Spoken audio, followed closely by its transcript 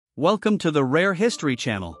Welcome to the Rare History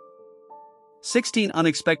Channel. 16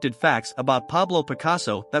 unexpected facts about Pablo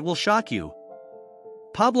Picasso that will shock you.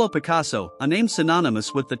 Pablo Picasso, a name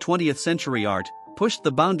synonymous with the 20th century art, pushed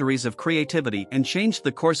the boundaries of creativity and changed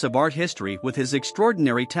the course of art history with his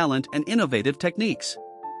extraordinary talent and innovative techniques.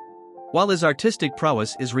 While his artistic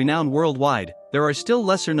prowess is renowned worldwide, there are still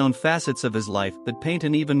lesser-known facets of his life that paint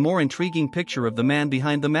an even more intriguing picture of the man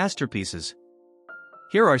behind the masterpieces.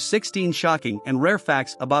 Here are 16 shocking and rare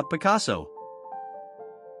facts about Picasso.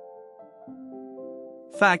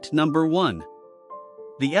 Fact number 1.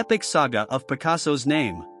 The epic saga of Picasso's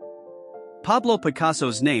name. Pablo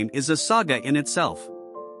Picasso's name is a saga in itself.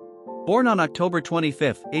 Born on October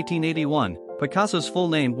 25, 1881, Picasso's full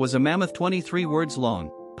name was a mammoth 23 words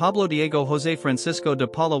long: Pablo Diego José Francisco de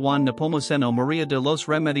Paula Juan Nepomuceno María de los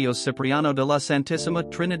Remedios Cipriano de la Santísima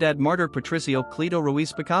Trinidad Martyr Patricio Cleto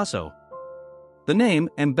Ruiz Picasso. The name,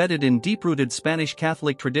 embedded in deep-rooted Spanish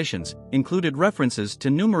Catholic traditions, included references to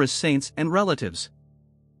numerous saints and relatives.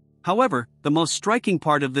 However, the most striking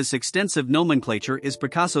part of this extensive nomenclature is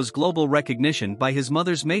Picasso's global recognition by his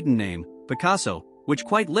mother's maiden name, Picasso, which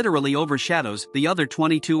quite literally overshadows the other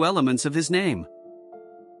 22 elements of his name.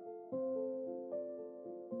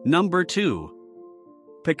 Number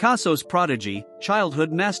 2. Picasso's prodigy,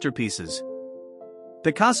 childhood masterpieces.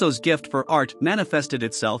 Picasso's gift for art manifested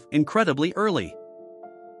itself incredibly early.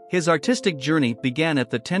 His artistic journey began at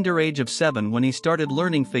the tender age of 7 when he started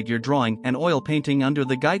learning figure drawing and oil painting under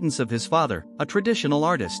the guidance of his father, a traditional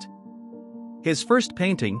artist. His first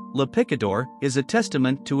painting, Le Picador, is a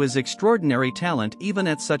testament to his extraordinary talent even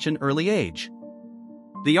at such an early age.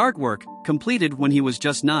 The artwork, completed when he was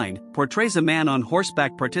just 9, portrays a man on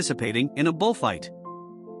horseback participating in a bullfight.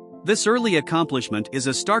 This early accomplishment is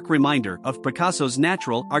a stark reminder of Picasso's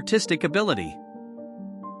natural artistic ability.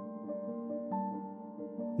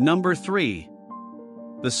 Number 3.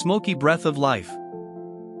 The smoky breath of life.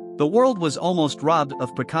 The world was almost robbed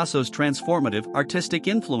of Picasso's transformative artistic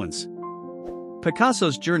influence.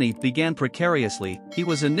 Picasso's journey began precariously. He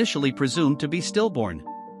was initially presumed to be stillborn.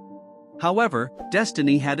 However,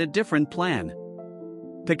 destiny had a different plan.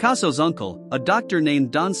 Picasso's uncle, a doctor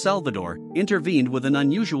named Don Salvador, intervened with an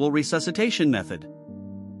unusual resuscitation method.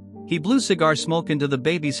 He blew cigar smoke into the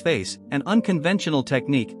baby's face, an unconventional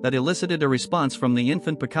technique that elicited a response from the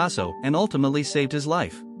infant Picasso and ultimately saved his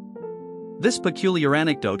life. This peculiar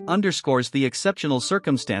anecdote underscores the exceptional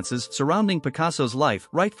circumstances surrounding Picasso's life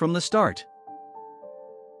right from the start.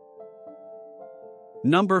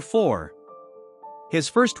 Number 4. His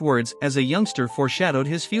first words as a youngster foreshadowed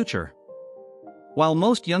his future. While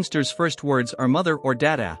most youngsters' first words are mother or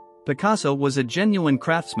dada, Picasso was a genuine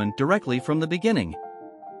craftsman directly from the beginning.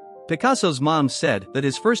 Picasso's mom said that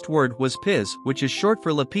his first word was piz, which is short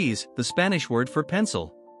for lapis, the Spanish word for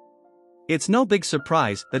pencil. It's no big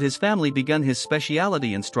surprise that his family began his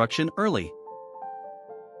specialty instruction early.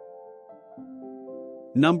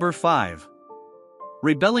 Number 5.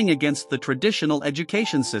 Rebelling against the traditional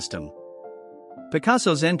education system.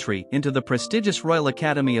 Picasso's entry into the prestigious Royal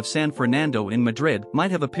Academy of San Fernando in Madrid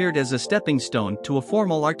might have appeared as a stepping stone to a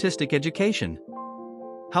formal artistic education.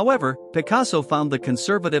 However, Picasso found the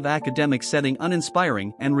conservative academic setting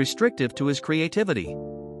uninspiring and restrictive to his creativity.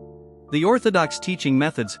 The orthodox teaching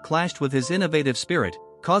methods clashed with his innovative spirit,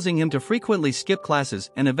 causing him to frequently skip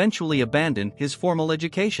classes and eventually abandon his formal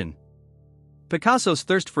education. Picasso's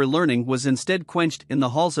thirst for learning was instead quenched in the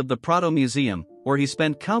halls of the Prado Museum, where he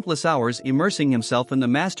spent countless hours immersing himself in the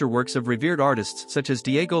masterworks of revered artists such as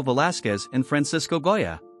Diego Velázquez and Francisco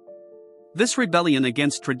Goya. This rebellion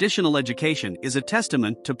against traditional education is a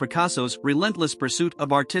testament to Picasso's relentless pursuit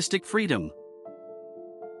of artistic freedom.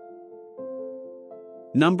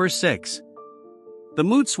 Number 6. The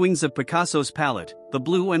mood swings of Picasso's palette, the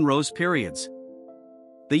blue and rose periods.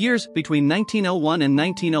 The years between 1901 and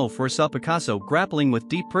 1904 saw Picasso grappling with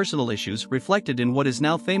deep personal issues reflected in what is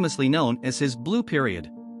now famously known as his blue period.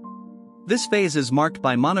 This phase is marked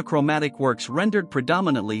by monochromatic works rendered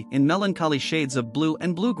predominantly in melancholy shades of blue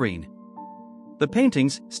and blue-green. The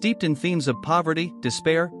paintings, steeped in themes of poverty,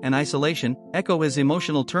 despair, and isolation, echo his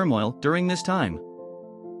emotional turmoil during this time.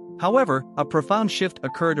 However, a profound shift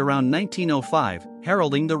occurred around 1905,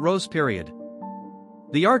 heralding the rose period.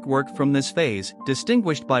 The artwork from this phase,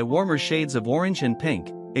 distinguished by warmer shades of orange and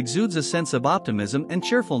pink, exudes a sense of optimism and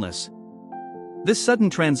cheerfulness. This sudden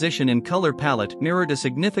transition in color palette mirrored a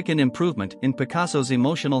significant improvement in Picasso's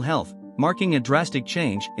emotional health, marking a drastic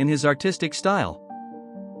change in his artistic style.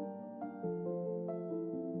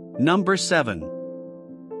 Number 7.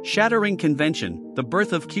 Shattering convention, the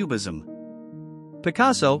birth of Cubism.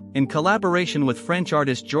 Picasso, in collaboration with French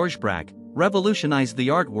artist Georges Braque, revolutionized the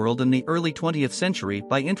art world in the early 20th century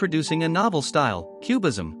by introducing a novel style,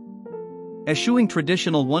 Cubism. Eschewing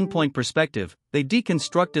traditional one-point perspective, they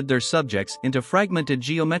deconstructed their subjects into fragmented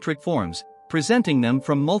geometric forms, presenting them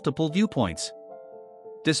from multiple viewpoints.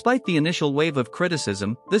 Despite the initial wave of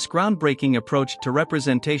criticism, this groundbreaking approach to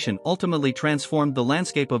representation ultimately transformed the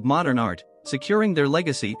landscape of modern art, securing their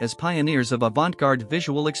legacy as pioneers of avant-garde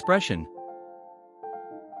visual expression.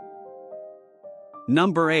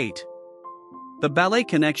 Number 8. The Ballet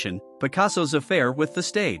Connection, Picasso's affair with the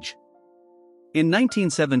stage. In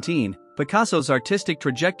 1917, Picasso's artistic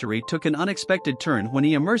trajectory took an unexpected turn when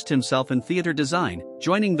he immersed himself in theater design,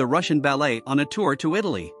 joining the Russian ballet on a tour to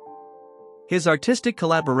Italy. His artistic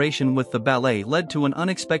collaboration with the ballet led to an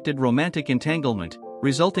unexpected romantic entanglement,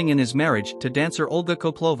 resulting in his marriage to dancer Olga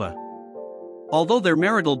Koplova. Although their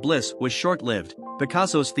marital bliss was short-lived,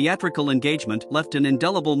 Picasso's theatrical engagement left an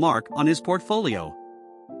indelible mark on his portfolio.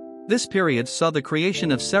 This period saw the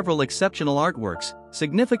creation of several exceptional artworks,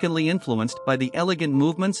 significantly influenced by the elegant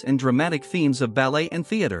movements and dramatic themes of ballet and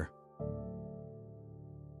theater.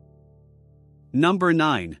 Number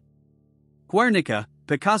 9. Guernica,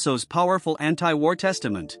 Picasso's powerful anti-war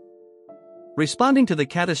testament. Responding to the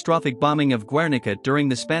catastrophic bombing of Guernica during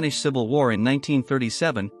the Spanish Civil War in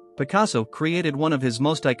 1937, Picasso created one of his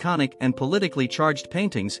most iconic and politically charged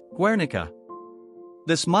paintings, Guernica.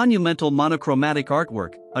 This monumental monochromatic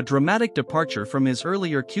artwork, a dramatic departure from his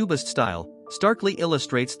earlier Cubist style, starkly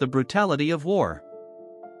illustrates the brutality of war.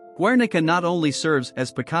 Guernica not only serves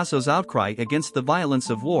as Picasso's outcry against the violence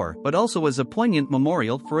of war but also as a poignant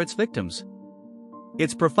memorial for its victims.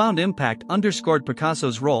 Its profound impact underscored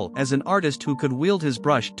Picasso's role as an artist who could wield his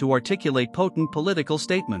brush to articulate potent political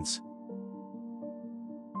statements.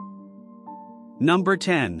 Number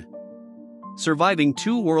 10. Surviving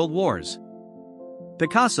 2 world wars.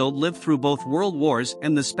 Picasso lived through both world wars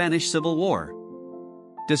and the Spanish Civil War.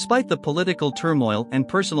 Despite the political turmoil and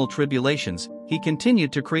personal tribulations, he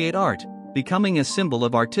continued to create art, becoming a symbol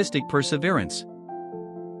of artistic perseverance.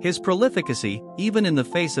 His prolificacy, even in the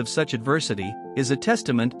face of such adversity, is a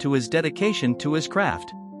testament to his dedication to his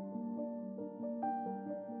craft.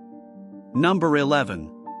 Number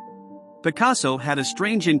 11. Picasso had a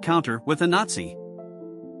strange encounter with a Nazi.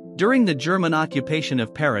 During the German occupation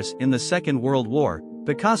of Paris in the Second World War,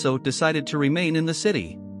 Picasso decided to remain in the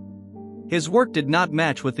city. His work did not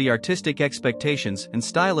match with the artistic expectations and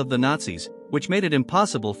style of the Nazis, which made it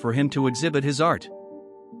impossible for him to exhibit his art.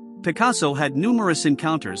 Picasso had numerous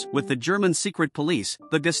encounters with the German secret police,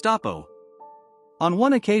 the Gestapo. On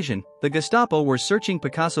one occasion, the Gestapo were searching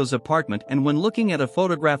Picasso's apartment, and when looking at a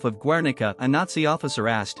photograph of Guernica, a Nazi officer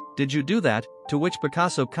asked, "Did you do that?" To which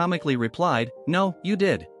Picasso comically replied, "No, you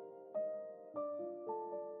did."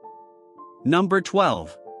 Number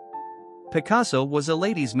 12. Picasso was a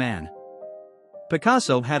ladies' man.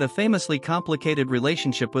 Picasso had a famously complicated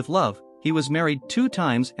relationship with love. He was married 2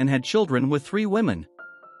 times and had children with 3 women.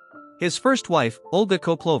 His first wife, Olga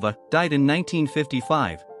Koplova, died in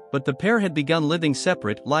 1955, but the pair had begun living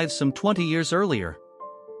separate lives some 20 years earlier.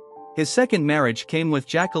 His second marriage came with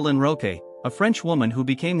Jacqueline Roque, a French woman who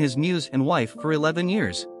became his muse and wife for 11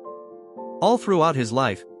 years. All throughout his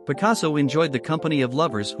life, Picasso enjoyed the company of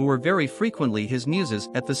lovers who were very frequently his muses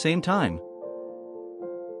at the same time.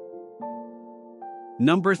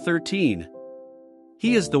 Number 13.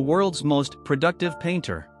 He is the world's most productive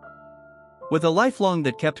painter. With a lifelong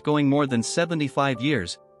that kept going more than 75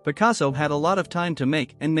 years, Picasso had a lot of time to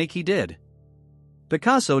make, and he did.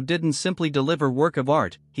 Picasso didn't simply deliver work of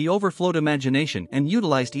art, he overflowed imagination and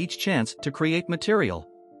utilized each chance to create material.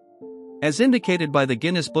 As indicated by the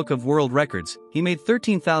Guinness Book of World Records, he made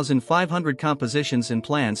 13,500 compositions and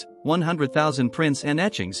plans, 100,000 prints and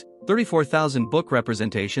etchings, 34,000 book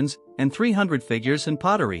representations, and 300 figures and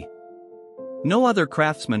pottery. No other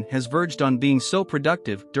craftsman has verged on being so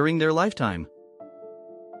productive during their lifetime.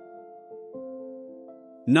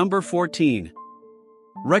 Number 14.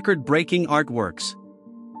 Record-breaking artworks.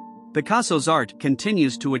 Picasso's art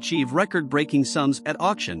continues to achieve record-breaking sums at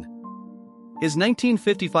auction. His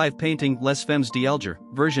 1955 painting Les Femmes d'Alger,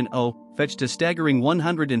 version O, fetched a staggering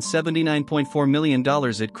 $179.4 million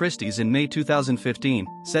at Christie's in May 2015,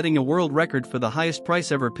 setting a world record for the highest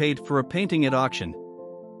price ever paid for a painting at auction.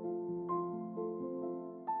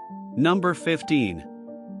 Number 15.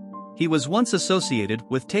 He was once associated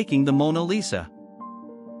with taking the Mona Lisa.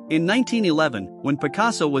 In 1911, when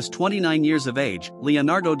Picasso was 29 years of age,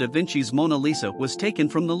 Leonardo da Vinci's Mona Lisa was taken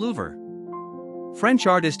from the Louvre. French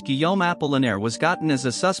artist Guillaume Apollinaire was gotten as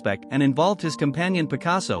a suspect and involved his companion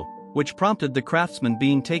Picasso, which prompted the craftsman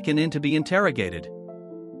being taken in to be interrogated.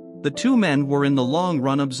 The 2 men were in the long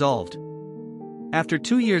run absolved. After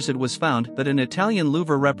 2 years it was found that an Italian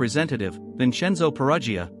Louvre representative, Vincenzo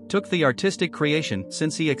Perugia, took the artistic creation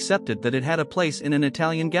since he accepted that it had a place in an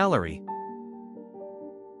Italian gallery.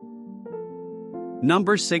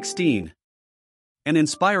 Number 16. An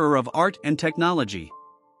inspirer of art and technology.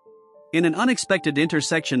 In an unexpected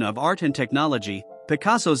intersection of art and technology,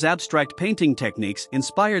 Picasso's abstract painting techniques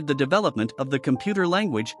inspired the development of the computer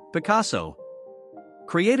language, Picasso.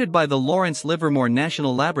 Created by the Lawrence Livermore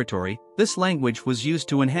National Laboratory, this language was used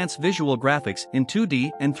to enhance visual graphics in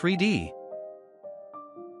 2D and 3D.